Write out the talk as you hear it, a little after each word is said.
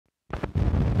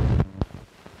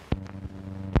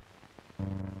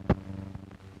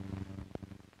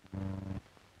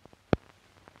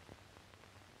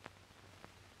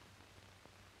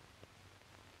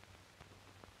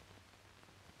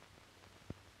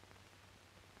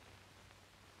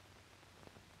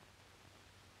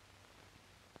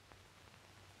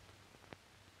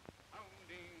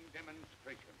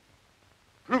demonstration.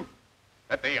 Proof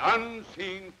that the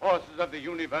unseen forces of the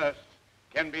universe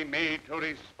can be made to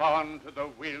respond to the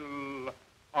will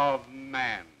of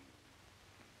man.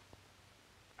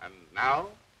 And now,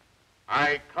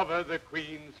 I cover the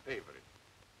Queen's favorite.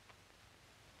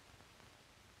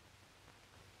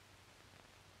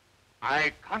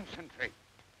 I concentrate.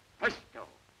 Presto.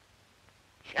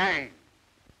 Shine.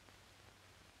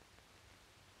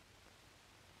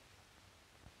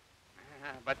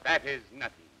 But that is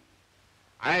nothing.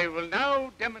 I will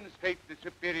now demonstrate the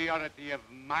superiority of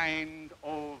mind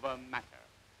over matter.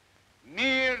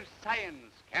 Mere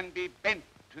science can be bent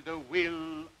to the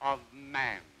will of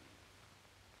man.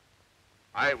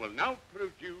 I will now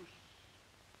produce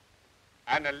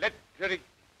an electric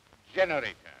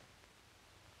generator.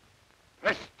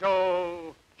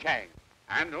 Presto, chang.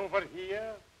 And over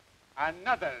here,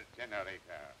 another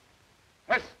generator.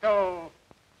 Presto,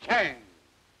 chang.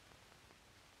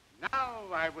 Now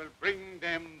I will bring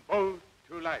them both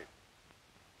to life.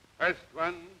 First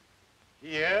one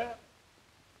here,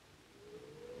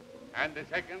 and the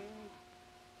second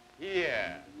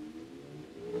here.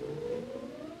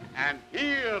 And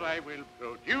here I will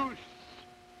produce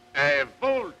a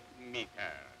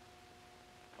voltmeter.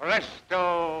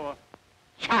 Presto,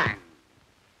 chan.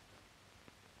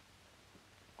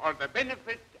 For the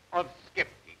benefit of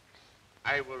skeptics,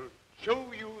 I will show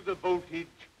you the voltage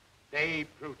they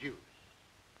produce.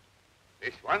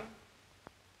 This one,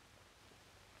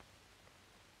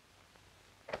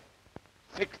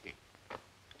 60.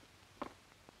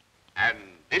 And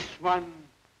this one,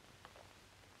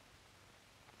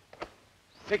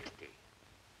 60.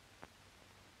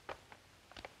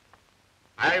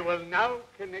 I will now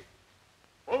connect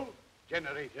both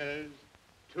generators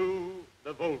to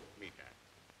the voltmeter.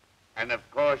 And of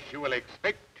course, you will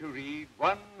expect to read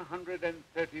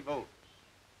 130 volts.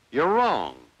 You're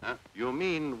wrong. Huh? You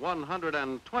mean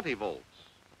 120 volts.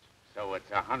 So it's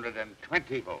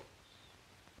 120 volts.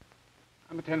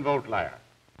 I'm a 10-volt liar.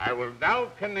 I will now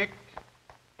connect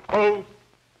both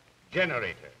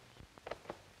generators.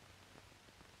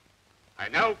 I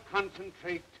now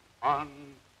concentrate on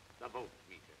the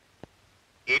voltmeter.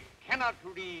 It cannot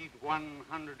read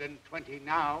 120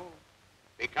 now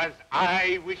because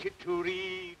I wish it to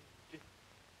read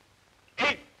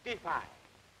 85.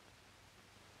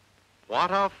 What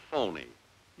a phony.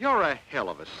 You're a hell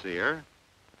of a seer.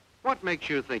 What makes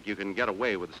you think you can get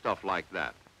away with stuff like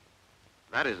that?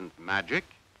 That isn't magic.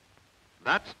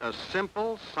 That's a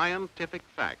simple scientific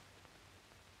fact.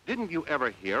 Didn't you ever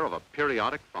hear of a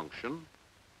periodic function?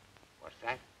 What's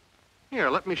that? Here,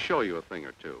 let me show you a thing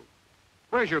or two.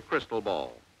 Where's your crystal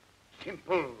ball?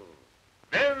 Simple.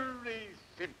 Very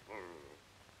simple.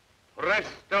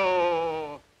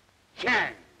 Presto,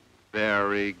 chan.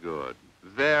 Very good.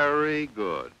 Very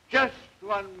good. Just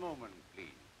one moment, please.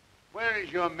 Where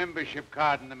is your membership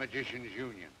card in the Magicians'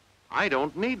 Union? I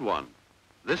don't need one.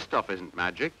 This stuff isn't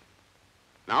magic.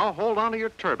 Now hold on to your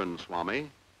turban, Swami.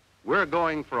 We're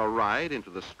going for a ride into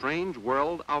the strange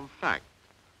world of fact.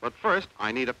 But first,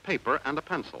 I need a paper and a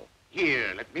pencil.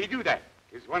 Here, let me do that.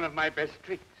 It's one of my best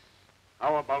tricks.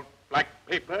 How about black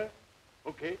paper?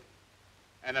 Okay.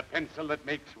 And a pencil that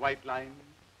makes white lines?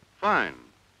 Fine.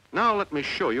 Now let me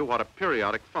show you what a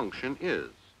periodic function is.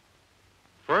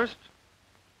 First,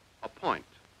 a point.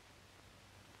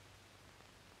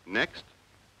 Next,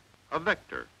 a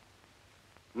vector.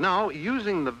 Now,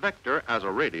 using the vector as a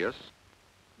radius,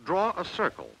 draw a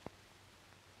circle.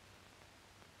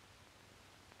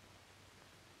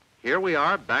 Here we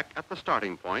are back at the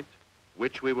starting point,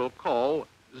 which we will call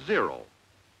 0.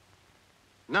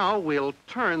 Now we'll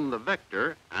turn the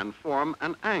vector and form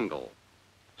an angle,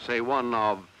 say one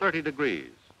of 30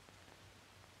 degrees.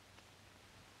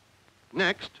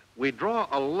 Next, we draw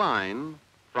a line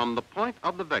from the point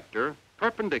of the vector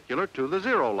perpendicular to the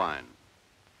 0 line.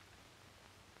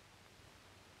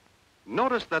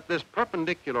 Notice that this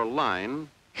perpendicular line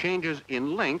changes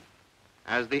in length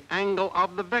as the angle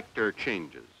of the vector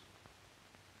changes.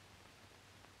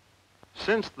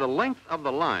 Since the length of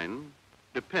the line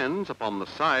depends upon the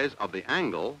size of the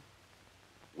angle,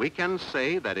 we can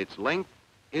say that its length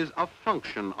is a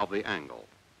function of the angle.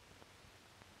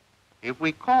 If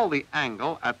we call the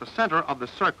angle at the center of the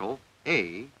circle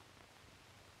A,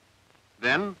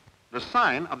 then the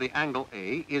sine of the angle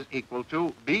A is equal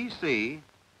to BC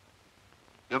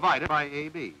divided by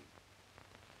AB.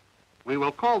 We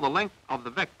will call the length of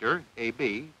the vector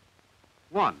AB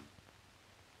 1.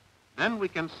 Then we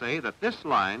can say that this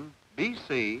line,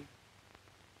 BC,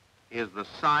 is the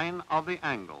sine of the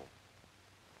angle.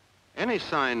 Any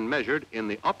sine measured in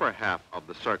the upper half of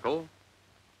the circle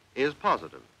is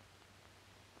positive.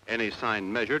 Any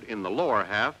sign measured in the lower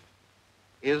half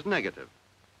is negative.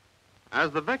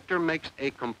 As the vector makes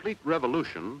a complete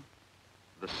revolution,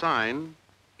 the sign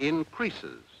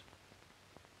increases.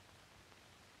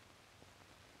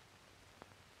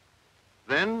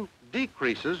 Then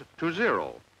decreases to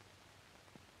 0.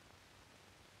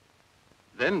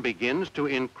 Then begins to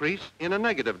increase in a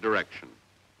negative direction.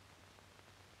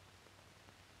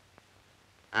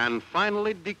 And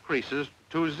finally decreases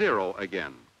to 0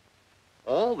 again.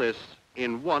 All this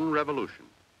in one revolution.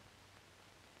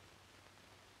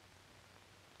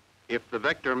 If the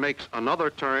vector makes another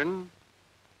turn,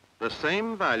 the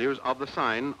same values of the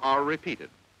sign are repeated.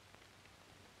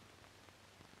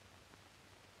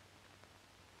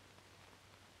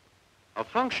 A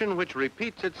function which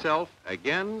repeats itself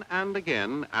again and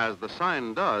again as the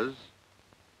sign does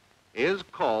is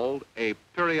called a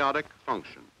periodic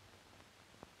function.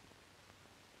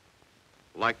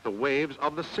 Like the waves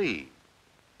of the sea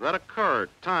that occur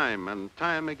time and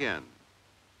time again.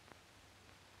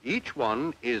 Each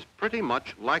one is pretty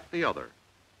much like the other.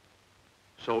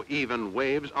 So even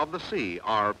waves of the sea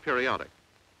are periodic.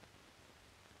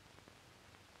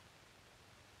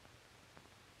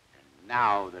 And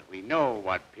now that we know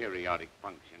what periodic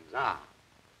functions are,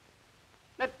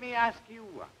 let me ask you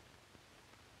one.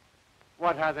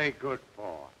 What are they good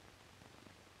for?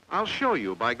 I'll show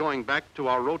you by going back to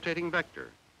our rotating vector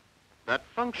that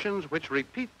functions which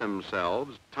repeat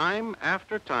themselves time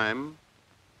after time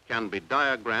can be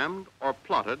diagrammed or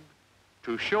plotted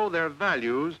to show their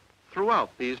values throughout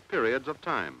these periods of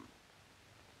time.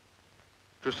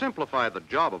 To simplify the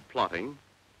job of plotting,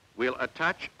 we'll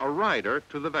attach a rider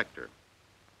to the vector.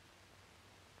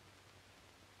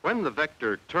 When the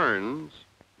vector turns,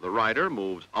 the rider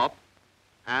moves up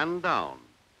and down.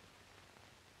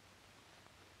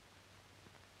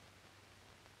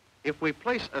 If we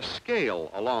place a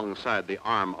scale alongside the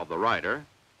arm of the rider,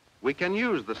 we can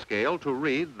use the scale to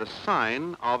read the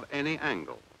sine of any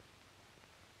angle.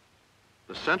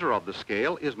 The center of the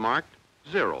scale is marked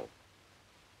 0.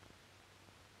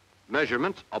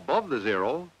 Measurements above the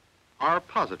 0 are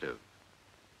positive.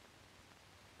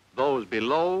 Those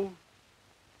below,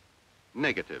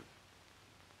 negative.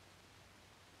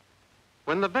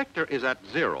 When the vector is at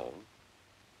 0,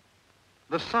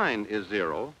 the sine is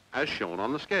 0, as shown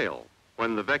on the scale.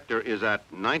 When the vector is at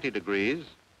 90 degrees,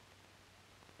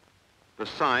 the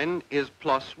sine is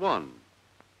 +1.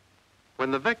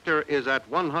 When the vector is at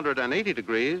 180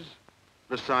 degrees,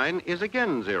 the sine is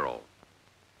again 0.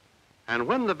 And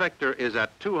when the vector is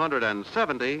at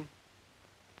 270,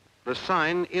 the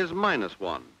sine is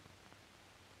 -1.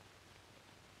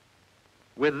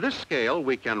 With this scale,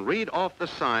 we can read off the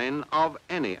sine of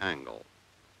any angle.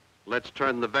 Let's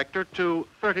turn the vector to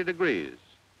 30 degrees.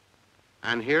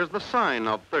 And here's the sine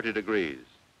of 30 degrees,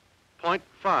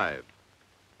 0.5.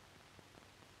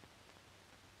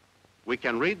 We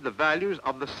can read the values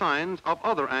of the sines of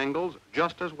other angles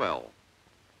just as well.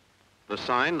 The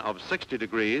sine of 60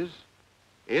 degrees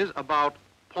is about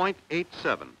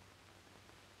 0.87.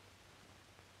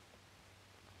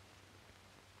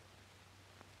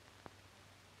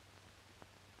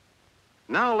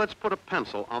 Now let's put a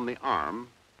pencil on the arm,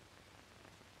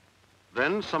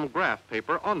 then some graph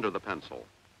paper under the pencil.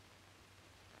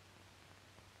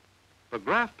 The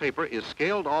graph paper is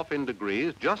scaled off in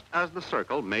degrees just as the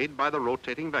circle made by the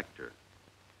rotating vector.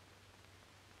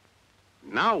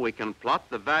 Now we can plot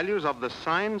the values of the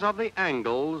sines of the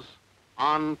angles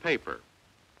on paper.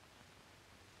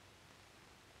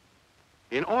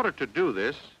 In order to do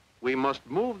this, we must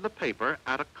move the paper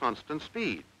at a constant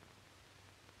speed.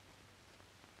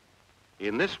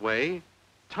 In this way,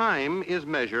 time is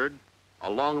measured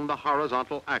along the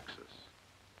horizontal axis.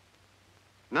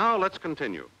 Now let's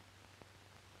continue.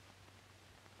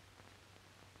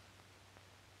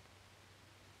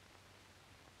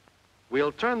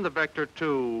 We'll turn the vector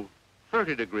to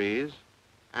 30 degrees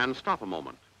and stop a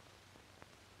moment.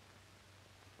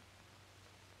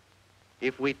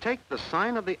 If we take the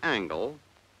sine of the angle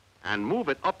and move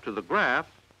it up to the graph,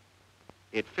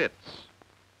 it fits.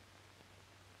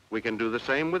 We can do the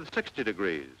same with 60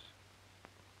 degrees.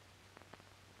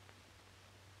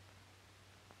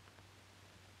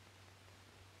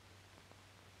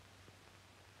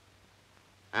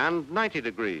 And 90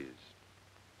 degrees.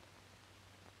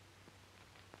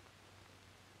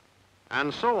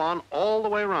 And so on all the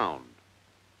way around.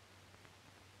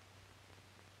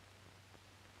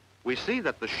 We see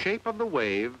that the shape of the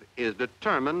wave is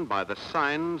determined by the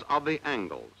sines of the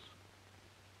angles.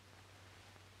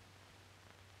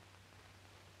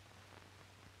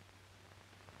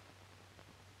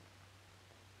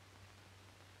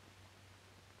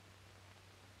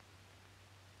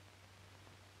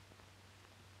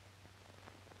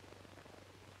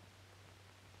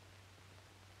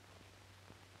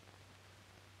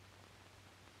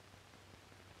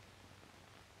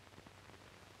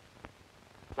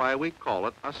 why we call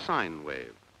it a sine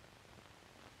wave.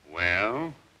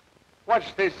 Well,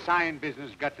 what's this sine business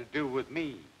got to do with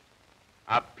me?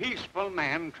 A peaceful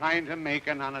man trying to make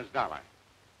an honest dollar.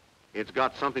 It's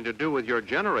got something to do with your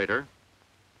generator.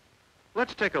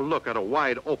 Let's take a look at a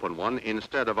wide open one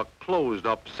instead of a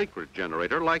closed-up secret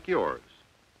generator like yours.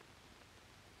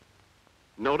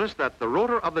 Notice that the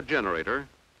rotor of the generator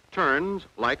turns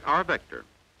like our vector.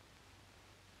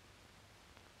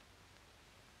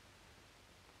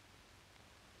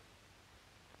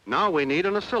 Now we need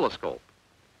an oscilloscope.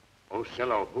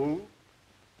 Oscillo who?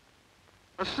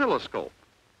 Oscilloscope.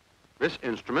 This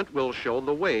instrument will show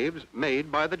the waves made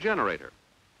by the generator.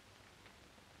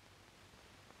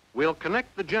 We'll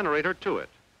connect the generator to it,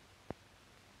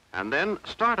 and then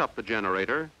start up the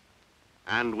generator,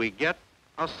 and we get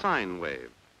a sine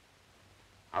wave.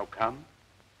 How come?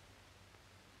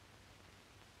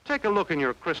 Take a look in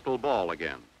your crystal ball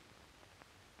again.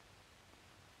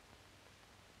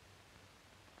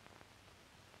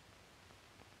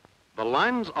 The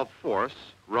lines of force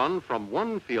run from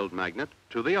one field magnet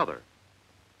to the other,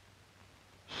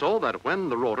 so that when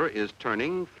the rotor is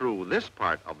turning through this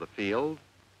part of the field,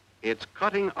 it's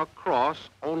cutting across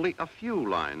only a few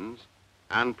lines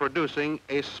and producing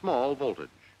a small voltage.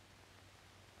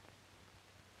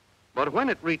 But when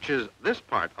it reaches this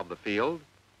part of the field,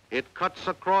 it cuts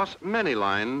across many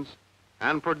lines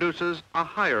and produces a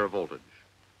higher voltage.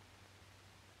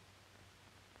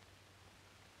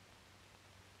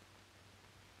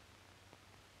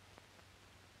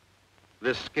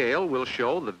 This scale will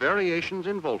show the variations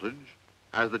in voltage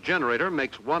as the generator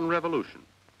makes one revolution.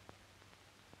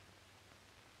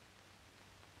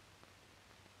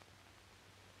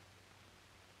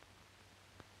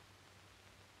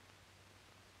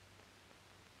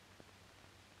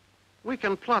 We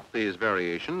can plot these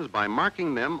variations by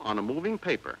marking them on a moving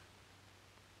paper.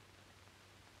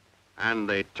 And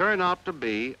they turn out to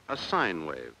be a sine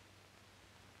wave.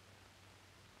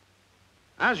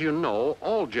 As you know,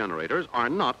 all generators are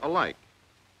not alike.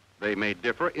 They may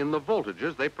differ in the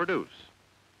voltages they produce.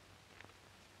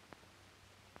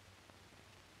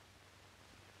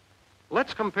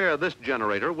 Let's compare this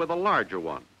generator with a larger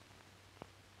one.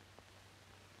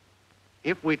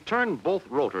 If we turn both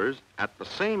rotors at the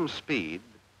same speed,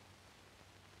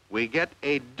 we get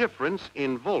a difference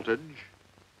in voltage,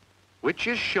 which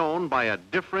is shown by a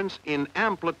difference in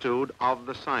amplitude of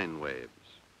the sine waves.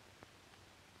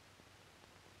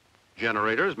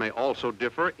 Generators may also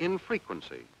differ in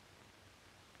frequency.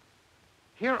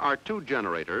 Here are two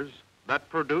generators that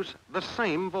produce the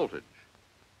same voltage,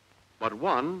 but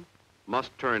one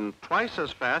must turn twice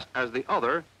as fast as the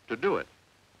other to do it.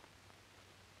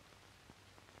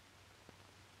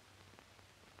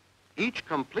 Each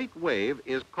complete wave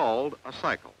is called a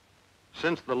cycle.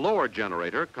 Since the lower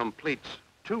generator completes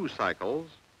 2 cycles,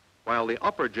 while the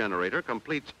upper generator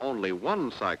completes only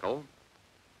 1 cycle,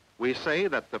 we say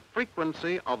that the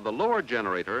frequency of the lower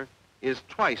generator is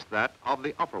twice that of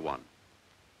the upper one.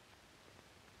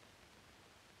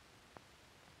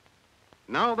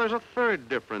 Now there's a third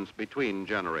difference between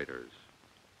generators,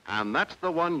 and that's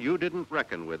the one you didn't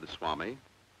reckon with, Swami.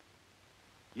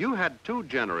 You had 2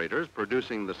 generators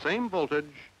producing the same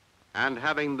voltage and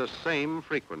having the same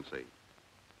frequency.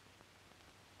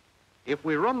 If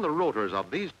we run the rotors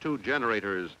of these 2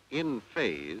 generators in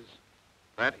phase,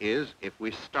 that is, if we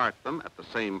start them at the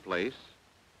same place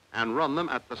and run them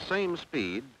at the same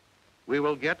speed, we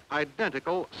will get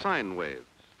identical sine waves.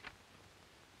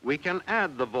 We can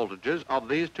add the voltages of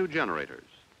these 2 generators.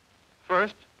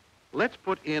 First, let's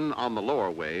put in on the lower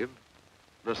wave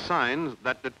the signs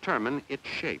that determine its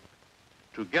shape.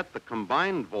 To get the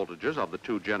combined voltages of the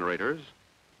 2 generators,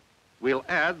 we'll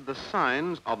add the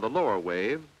sines of the lower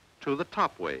wave to the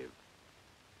top wave.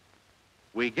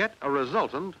 We get a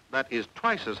resultant that is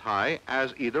twice as high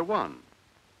as either one.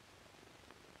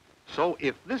 So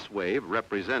if this wave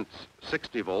represents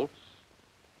 60 volts,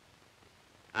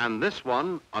 and this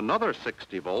one another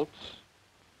 60 volts,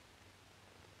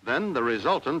 then the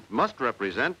resultant must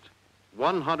represent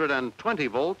 120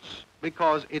 volts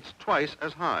because it's twice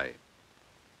as high.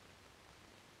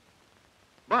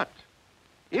 But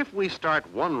if we start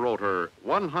one rotor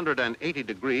 180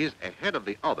 degrees ahead of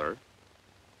the other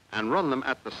and run them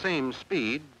at the same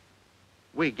speed,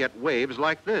 we get waves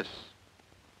like this.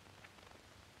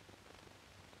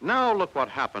 Now look what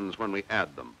happens when we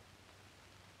add them.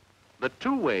 The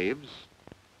 2 waves,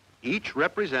 each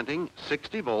representing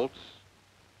 60 volts,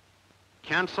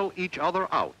 cancel each other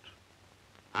out,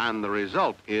 and the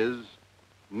result is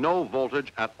no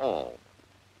voltage at all.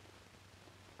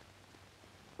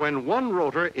 When one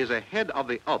rotor is ahead of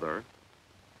the other,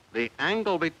 The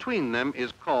angle between them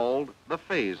is called the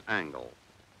phase angle.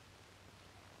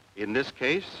 In this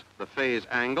case, the phase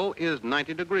angle is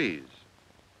 90 degrees.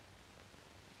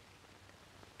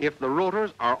 If the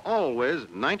rotors are always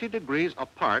 90 degrees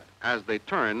apart as they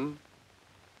turn,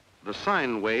 the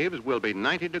sine waves will be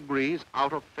 90 degrees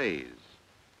out of phase.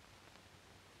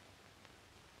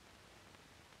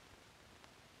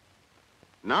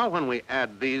 Now when we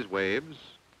add these waves,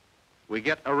 we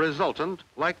get a resultant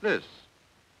like this.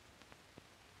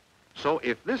 So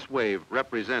if this wave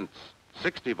represents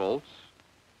 60 volts,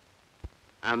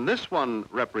 and this one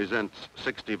represents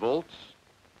 60 volts,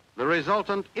 the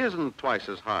resultant isn't twice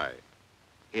as high.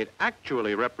 It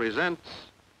actually represents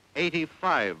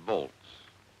 85 volts.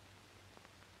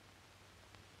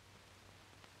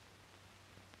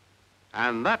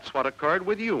 And that's what occurred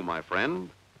with you, my friend.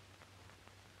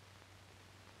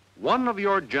 One of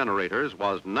your generators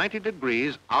was 90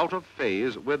 degrees out of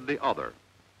phase with the other,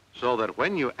 so that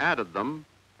when you added them,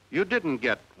 you didn't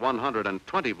get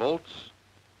 120 volts,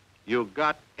 you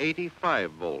got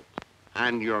 85 volts,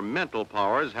 and your mental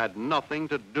powers had nothing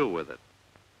to do with it.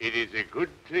 It is a good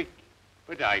trick,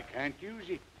 but I can't use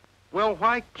it. Well,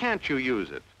 why can't you use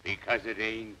it? Because it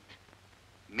ain't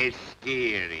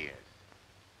mysterious.